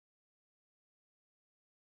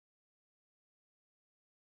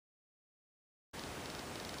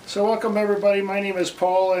So welcome everybody, my name is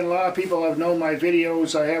Paul, and a lot of people have known my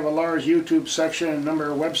videos. I have a large YouTube section and a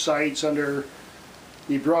number of websites under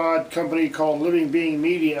the broad company called Living Being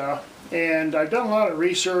Media, and I've done a lot of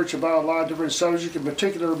research about a lot of different subjects, in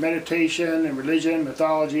particular meditation and religion,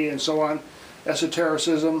 mythology and so on,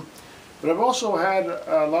 esotericism. But I've also had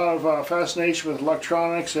a lot of fascination with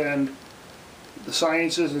electronics and the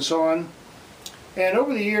sciences and so on. And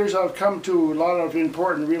over the years I've come to a lot of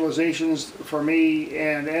important realizations for me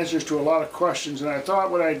and answers to a lot of questions, and I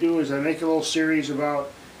thought what I'd do is I'd make a little series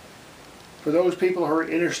about, for those people who are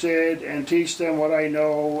interested, and teach them what I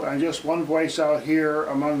know. I'm just one voice out here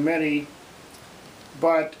among many,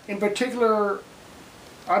 but in particular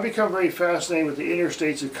I become very fascinated with the inner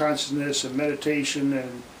states of consciousness and meditation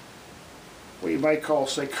and what you might call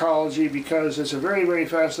psychology, because it's a very, very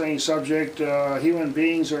fascinating subject. Human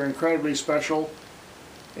beings are incredibly special,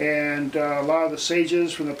 and a lot of the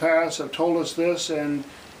sages from the past have told us this, and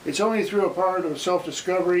it's only through a part of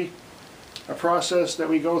self-discovery, a process that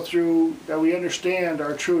we go through, that we understand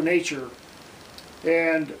our true nature.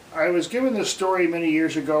 And I was given this story many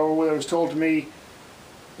years ago that was told to me,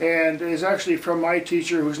 and it is actually from my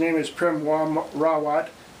teacher, whose name is Prem Rawat.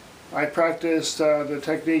 I practiced the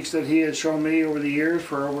techniques that he has shown me over the years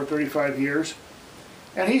for over 35 years.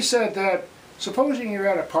 And he said that, supposing you're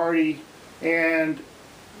at a party and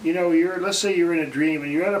let's say you're in a dream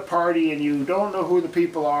and you're at a party and you don't know who the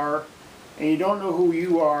people are, and you don't know who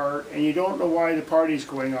you are, and you don't know why the party's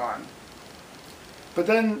going on. But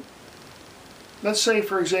then, let's say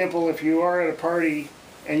for example, if you are at a party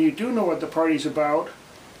and you do know what the party's about,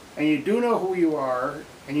 and you do know who you are,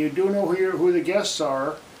 and you do know who the guests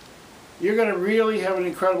are, you're going to really have an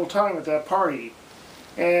incredible time at that party.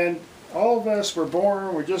 And all of us were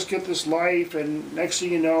born, we just get this life, and next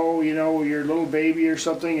thing you know, you're a little baby or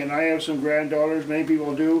something, and I have some granddaughters, many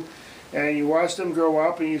people do, and you watch them grow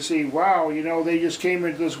up and you see, wow, they just came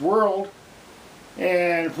into this world,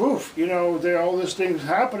 and poof, all this thing's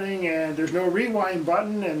happening, and there's no rewind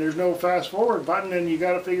button, and there's no fast forward button, and you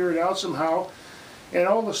got to figure it out somehow. And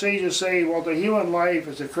all the sages say, well, the human life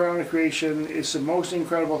is the crown of creation. It's the most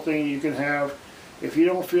incredible thing you can have. If you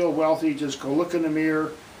don't feel wealthy, just go look in the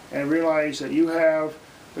mirror and realize that you have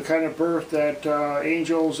the kind of birth that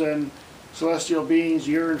angels and celestial beings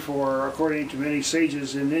yearn for, according to many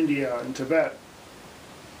sages in India and Tibet.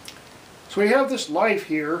 So we have this life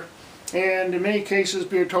here, and in many cases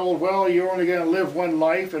we are told, well, you're only going to live one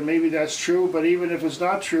life, and maybe that's true, but even if it's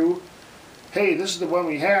not true, hey, this is the one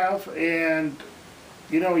we have, and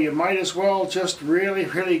you might as well just really,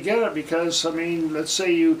 really get it, because, let's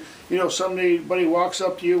say somebody walks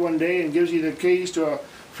up to you one day and gives you the keys to a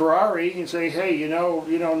Ferrari and say, hey,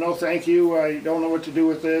 no thank you, I don't know what to do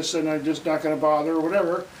with this, and I'm just not going to bother, or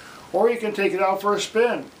whatever. Or you can take it out for a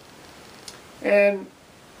spin. And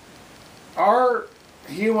our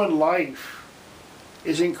human life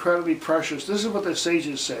is incredibly precious. This is what the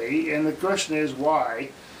sages say, and the question is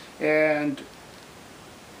why. And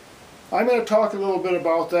I'm going to talk a little bit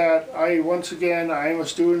about that. Once again, I am a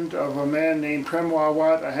student of a man named Prem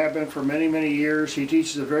Rawat. I have been for many, many years. He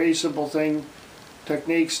teaches a very simple thing,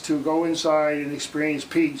 techniques to go inside and experience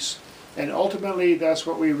peace. And ultimately, that's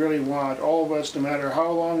what we really want. All of us, no matter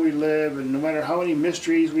how long we live, and no matter how many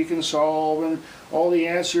mysteries we can solve, and all the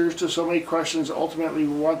answers to so many questions, ultimately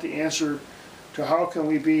we want the answer to how can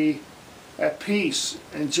we be at peace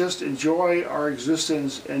and just enjoy our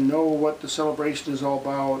existence and know what the celebration is all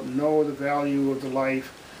about, know the value of the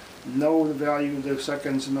life, know the value of the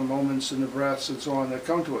seconds and the moments and the breaths and so on that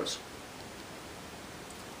come to us.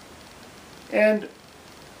 And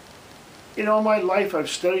in all my life I've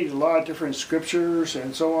studied a lot of different scriptures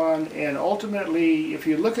and so on, and ultimately if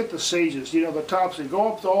you look at the sages, the tops, they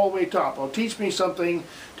go up all the way top. Oh, teach me something,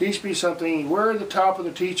 where are the top of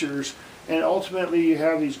the teachers? And ultimately you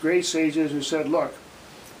have these great sages who said, look,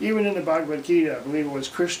 even in the Bhagavad Gita, I believe it was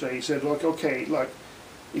Krishna, he said, look,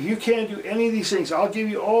 if you can't do any of these things, I'll give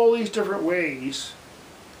you all these different ways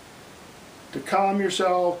to calm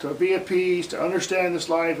yourself, to be at peace, to understand this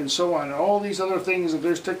life, and so on, and all these other things, that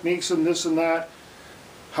there's techniques and this and that.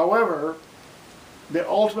 However, the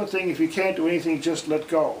ultimate thing, if you can't do anything, just let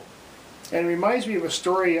go. And it reminds me of a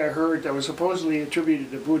story I heard that was supposedly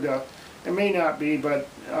attributed to Buddha. It may not be, but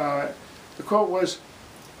the quote was,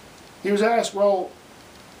 he was asked, well,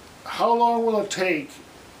 how long will it take,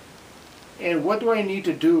 and what do I need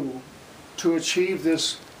to do to achieve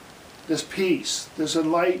this peace, this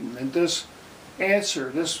enlightenment, this answer,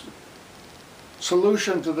 this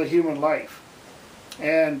solution to the human life?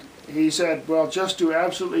 And he said, well, just do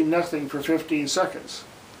absolutely nothing for 15 seconds.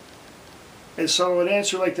 And so an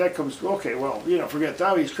answer like that comes, okay, well, forget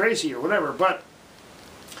that, he's crazy or whatever. But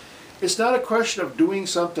It's not a question of doing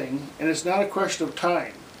something, and it's not a question of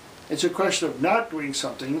time. It's a question of not doing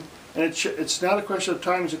something, and it's not a question of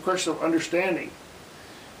time, it's a question of understanding.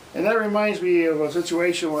 And that reminds me of a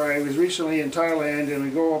situation where I was recently in Thailand, and we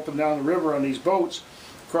go up and down the river on these boats,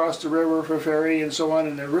 across the river for ferry and so on,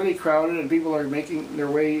 and they're really crowded, and people are making their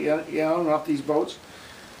way on and off these boats.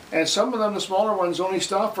 And some of them, the smaller ones, only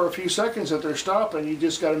stop for a few seconds at their stop, and you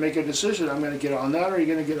just got to make a decision. I'm going to get on that, or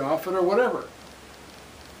you're going to get off it, or whatever.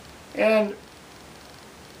 And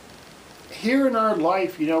here in our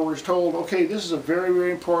life, you know, we're told, okay, this is a very,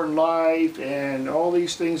 very important life, and all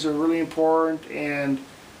these things are really important, and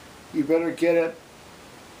you better get it.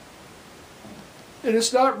 And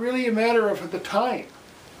it's not really a matter of the time.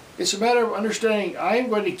 It's a matter of understanding, I am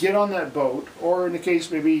going to get on that boat, or in the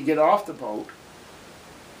case maybe get off the boat.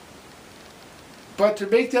 But to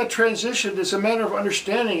make that transition, it's a matter of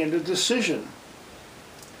understanding and a decision.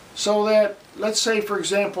 So that, let's say for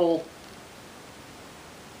example,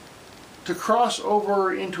 to cross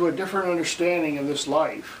over into a different understanding of this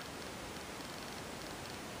life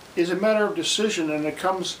is a matter of decision, and it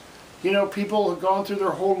comes, you know, people have gone through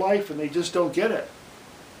their whole life and they just don't get it.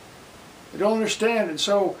 They don't understand, and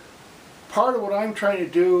so part of what I'm trying to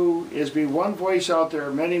do is be one voice out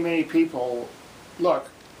there, many, many people. Look,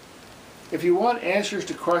 if you want answers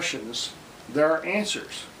to questions, there are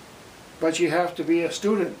answers. But you have to be a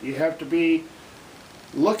student. You have to be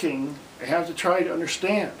looking. You have to try to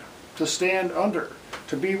understand, to stand under,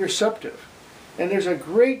 to be receptive. And there's a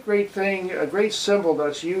great, great thing, a great symbol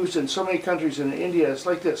that's used in so many countries in India. It's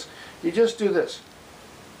like this. You just do this.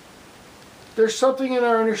 There's something in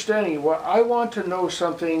our understanding. Well, I want to know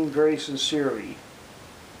something very sincerely.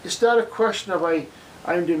 It's not a question of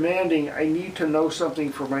I'm demanding, I need to know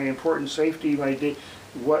something for my important safety, my day,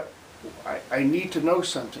 I need to know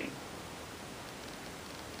something.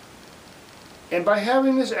 And by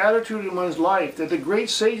having this attitude in one's life, that the great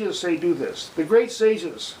sages say do this, the great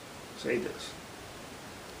sages say this.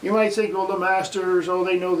 You might think, oh, the masters, oh,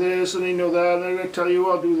 they know this and they know that, and they're going to tell you,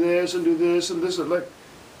 I'll do this and do this and this, and like,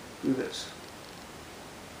 do this.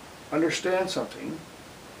 Understand something,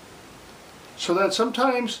 so that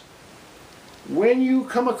sometimes when you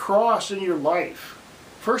come across in your life,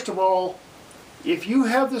 first of all, if you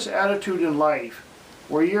have this attitude in life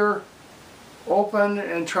where you're open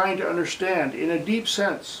and trying to understand in a deep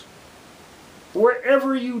sense,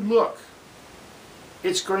 wherever you look,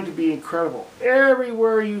 it's going to be incredible.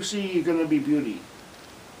 Everywhere you see, you're going to be beauty.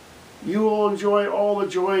 You will enjoy all the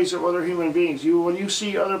joys of other human beings. When you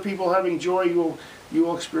see other people having joy, you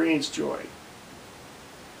will experience joy.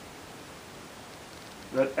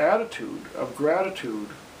 That attitude of gratitude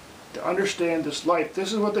to understand this life.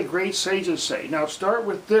 This is what the great sages say. Now start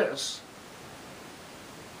with this,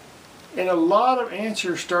 and a lot of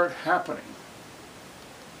answers start happening.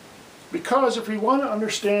 Because if we want to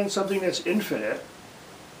understand something that's infinite,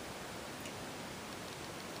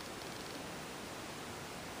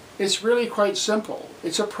 it's really quite simple.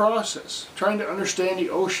 It's a process. Trying to understand the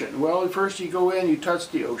ocean. Well, first you go in, you touch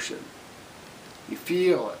the ocean. You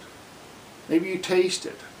feel it. Maybe you taste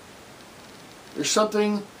it. There's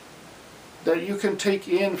something that you can take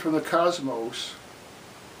in from the cosmos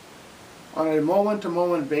on a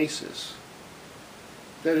moment-to-moment basis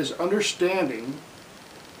that is understanding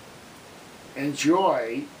and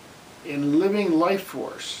joy in living life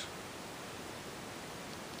force.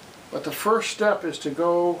 But the first step is to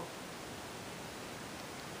go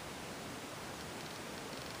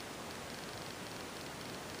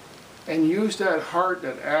and use that heart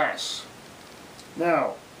that asks.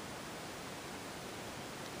 Now,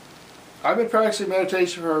 I've been practicing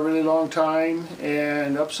meditation for a really long time,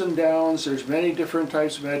 and ups and downs, there's many different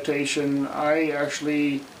types of meditation. I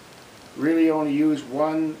actually really only use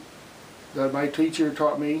one that my teacher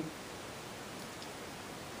taught me.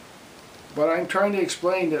 But I'm trying to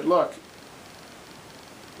explain that, look,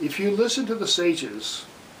 if you listen to the sages,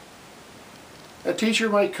 a teacher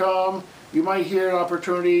might come, you might hear an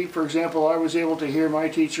opportunity. For example, I was able to hear my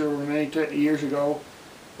teacher many years ago,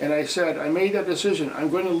 and I said, I made that decision. I'm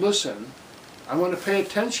going to listen. I'm going to pay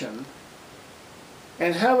attention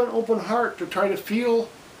and have an open heart to try to feel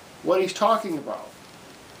what he's talking about.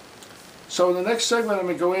 So in the next segment, I'm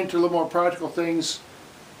going to go into a little more practical things.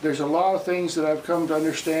 There's a lot of things that I've come to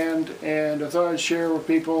understand, and I thought I'd share with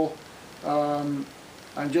people. I'm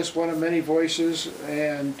just one of many voices,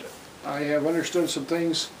 and I have understood some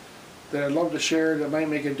things that I'd love to share that might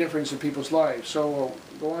make a difference in people's lives. So we'll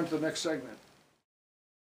go on to the next segment.